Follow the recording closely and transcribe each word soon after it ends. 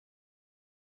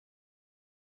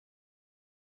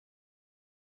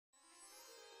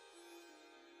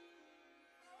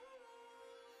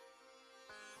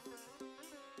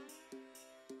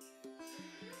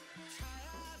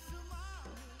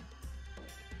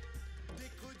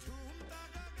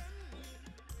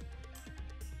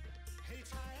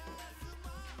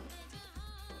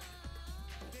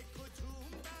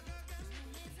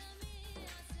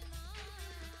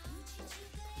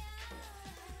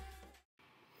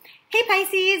Hey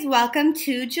Pisces, welcome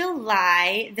to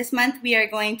July. This month we are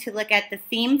going to look at the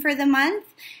theme for the month,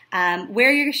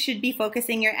 where you should be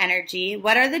focusing your energy,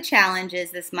 what are the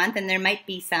challenges this month, and there might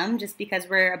be some just because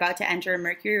we're about to enter a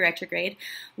Mercury retrograde,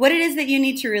 what it is that you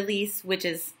need to release, which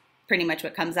is pretty much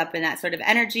what comes up in that sort of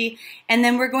energy, and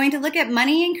then we're going to look at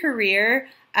money and career.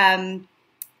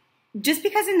 Just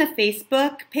because in the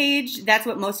Facebook page, that's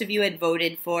what most of you had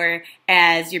voted for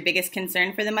as your biggest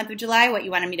concern for the month of July, what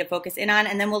you wanted me to focus in on,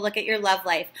 and then we'll look at your love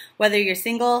life, whether you're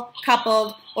single,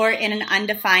 coupled, or in an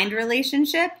undefined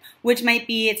relationship, which might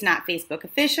be it's not Facebook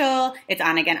official, it's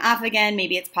on again, off again,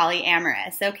 maybe it's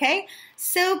polyamorous, okay?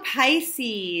 So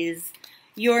Pisces,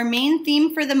 your main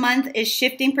theme for the month is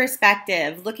shifting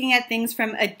perspective, looking at things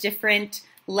from a different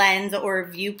lens or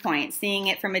viewpoint, seeing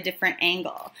it from a different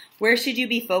angle. Where should you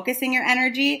be focusing your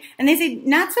energy? And they say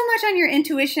not so much on your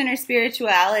intuition or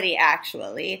spirituality,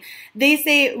 actually. They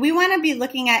say we want to be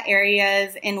looking at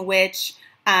areas in which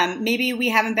maybe we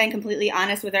haven't been completely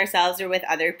honest with ourselves or with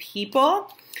other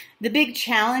people. The big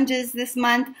challenges this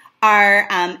month are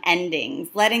endings,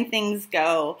 letting things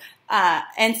go.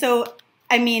 And so,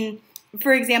 I mean,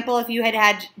 for example, if you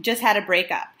had just had a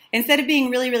breakup, instead of being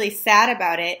really, really sad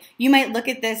about it, you might look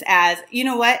at this as, you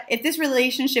know what, if this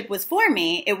relationship was for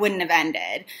me, it wouldn't have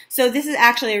ended. So this is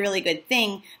actually a really good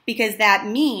thing because that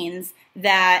means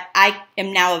that I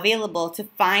am now available to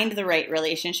find the right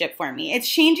relationship for me. It's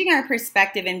changing our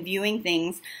perspective and viewing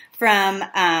things from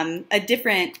a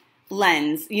different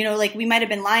lens. You know, like we might have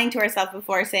been lying to ourselves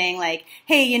before saying like,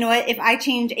 hey, you know what, if I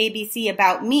change ABC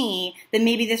about me, then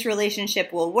maybe this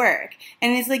relationship will work.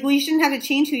 And it's like, well, you shouldn't have to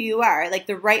change who you are. Like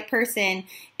the right person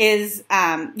is,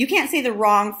 you can't say the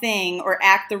wrong thing or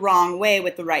act the wrong way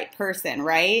with the right person,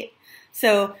 right?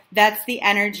 So that's the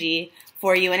energy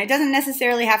for you. And it doesn't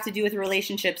necessarily have to do with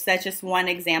relationships. That's just one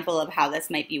example of how this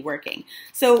might be working.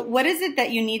 So what is it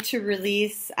that you need to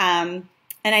release? And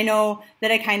I know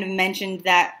that I kind of mentioned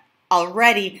that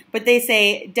already, but they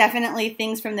say definitely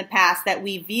things from the past that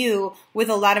we view with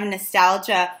a lot of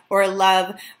nostalgia or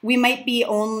love. We might be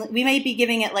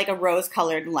giving it like a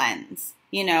rose-colored lens,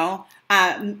 you know,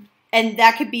 and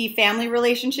that could be family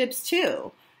relationships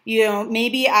too. You know,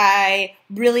 maybe I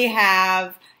really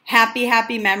have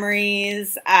happy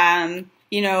memories,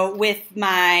 you know, with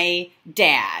my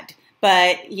dad,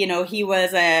 but you know, he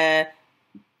was a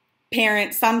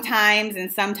parent sometimes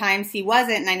and sometimes he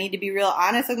wasn't, and I need to be real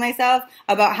honest with myself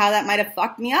about how that might have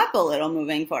fucked me up a little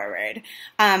moving forward.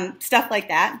 Stuff like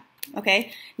that.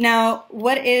 Okay, now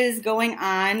what is going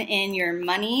on in your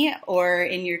money or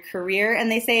in your career?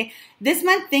 And they say this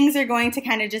month things are going to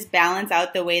kind of just balance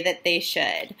out the way that they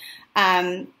should.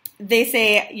 They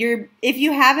say if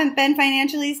you haven't been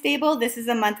financially stable, this is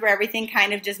a month where everything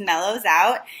kind of just mellows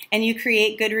out and you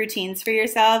create good routines for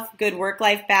yourself, good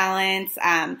work-life balance.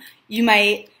 You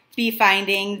might be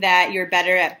finding that you're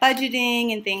better at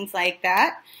budgeting and things like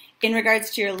that. In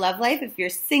regards to your love life, if you're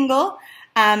single,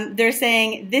 they're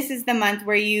saying this is the month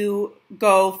where you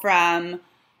go from,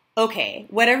 okay,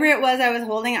 whatever it was I was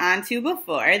holding on to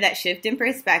before, that shift in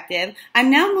perspective,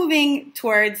 I'm now moving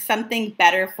towards something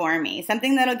better for me,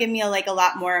 something that'll give me a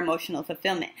lot more emotional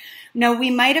fulfillment. Now, we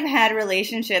might have had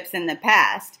relationships in the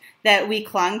past that we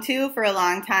clung to for a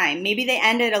long time. Maybe they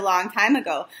ended a long time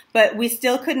ago, but we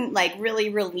still couldn't really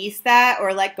release that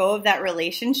or let go of that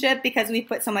relationship because we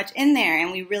put so much in there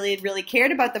and we really, really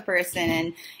cared about the person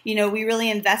and, you know, we really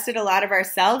invested a lot of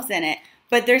ourselves in it.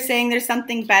 But they're saying there's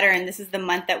something better, and this is the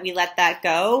month that we let that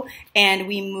go and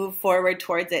we move forward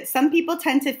towards it. Some people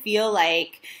tend to feel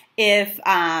like if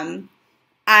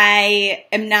I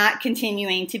am not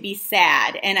continuing to be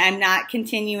sad and I'm not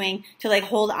continuing to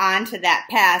hold on to that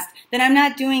past, then I'm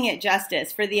not doing it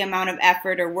justice for the amount of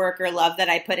effort or work or love that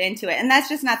I put into it. And that's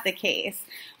just not the case.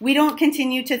 We don't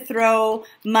continue to throw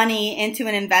money into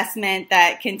an investment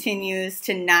that continues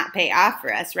to not pay off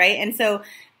for us, right? And so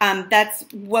that's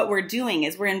what we're doing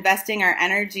is we're investing our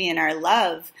energy and our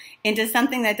love into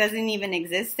something that doesn't even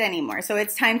exist anymore. So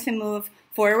it's time to move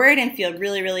forward and feel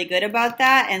really, really good about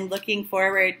that and looking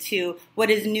forward to what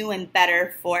is new and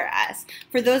better for us.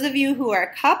 For those of you who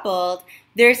are coupled,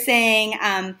 they're saying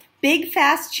big,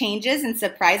 fast changes and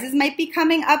surprises might be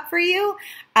coming up for you.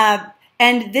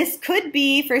 And this could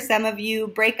be, for some of you,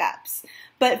 breakups.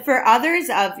 But for others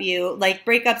of you,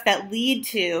 breakups that lead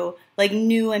to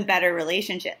new and better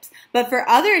relationships. But for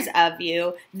others of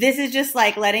you, this is just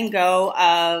letting go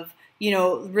of, you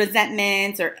know,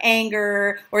 resentments or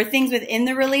anger or things within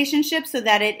the relationship so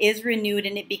that it is renewed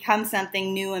and it becomes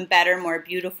something new and better, more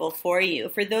beautiful for you.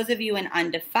 For those of you in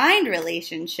undefined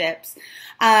relationships,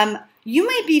 you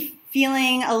might be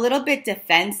feeling a little bit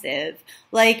defensive,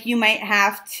 like you might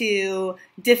have to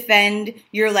defend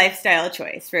your lifestyle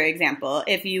choice, for example,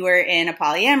 if you were in a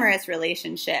polyamorous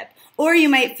relationship. Or you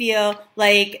might feel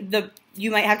like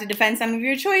you might have to defend some of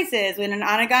your choices in an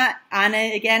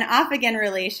on-again, off-again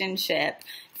relationship,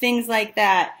 things like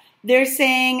that. They're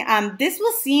saying this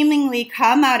will seemingly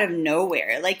come out of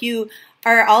nowhere. Like you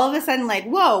are all of a sudden like,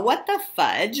 whoa, what the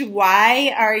fudge?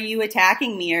 Why are you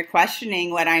attacking me or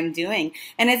questioning what I'm doing?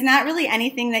 And it's not really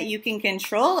anything that you can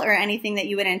control or anything that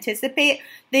you would anticipate.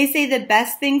 They say the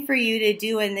best thing for you to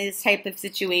do in these type of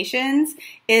situations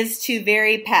is to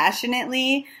very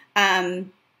passionately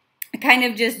kind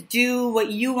of just do what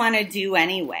you want to do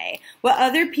anyway. What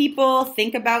other people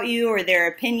think about you or their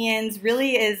opinions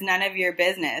really is none of your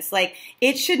business. Like,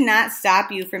 it should not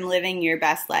stop you from living your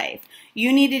best life.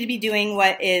 You need to be doing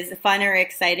what is fun or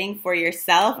exciting for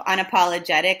yourself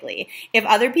unapologetically. If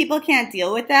other people can't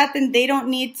deal with that, then they don't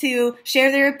need to share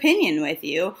their opinion with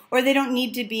you, or they don't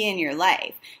need to be in your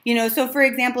life. You know, so for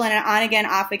example, in an on-again,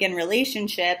 off-again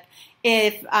relationship,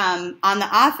 if on the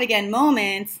off-again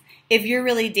moments, if you're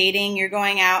really dating, you're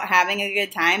going out, having a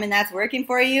good time, and that's working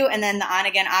for you, and then the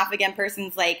on-again, off-again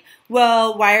person's like,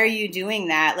 well, why are you doing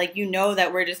that? Like, you know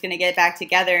that we're just going to get back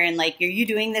together, and like, are you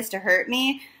doing this to hurt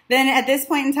me? Then at this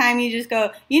point in time, you just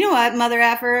go, you know what, mother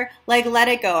effer, like, let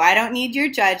it go. I don't need your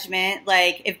judgment.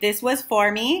 Like, if this was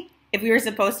for me, if we were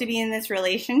supposed to be in this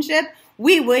relationship,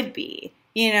 we would be.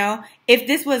 You know, if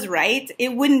this was right,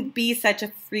 it wouldn't be such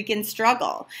a freaking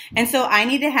struggle. And so I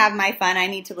need to have my fun. I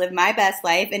need to live my best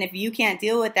life. And if you can't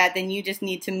deal with that, then you just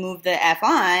need to move the F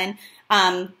on.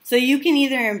 So you can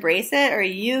either embrace it or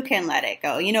you can let it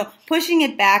go. You know, pushing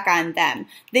it back on them.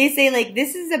 They say, like,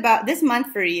 this is about this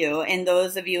month for you and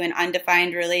those of you in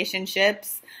undefined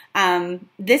relationships.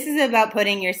 This is about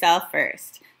putting yourself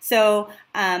first. So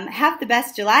have the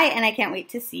best July, and I can't wait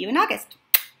to see you in August.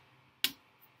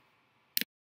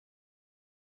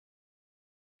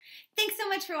 Thanks so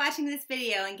much for watching this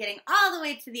video and getting all the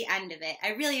way to the end of it.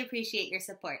 I really appreciate your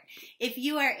support. If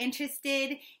you are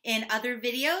interested in other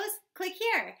videos, click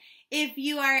here. If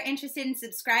you are interested in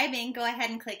subscribing, go ahead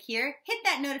and click here. Hit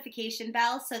that notification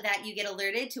bell so that you get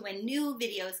alerted to when new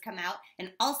videos come out,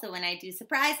 and also when I do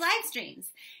surprise live streams.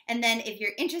 And then if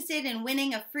you're interested in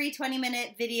winning a free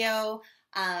 20-minute video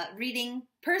reading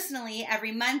personally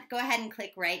every month, go ahead and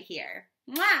click right here.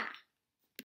 Mwah!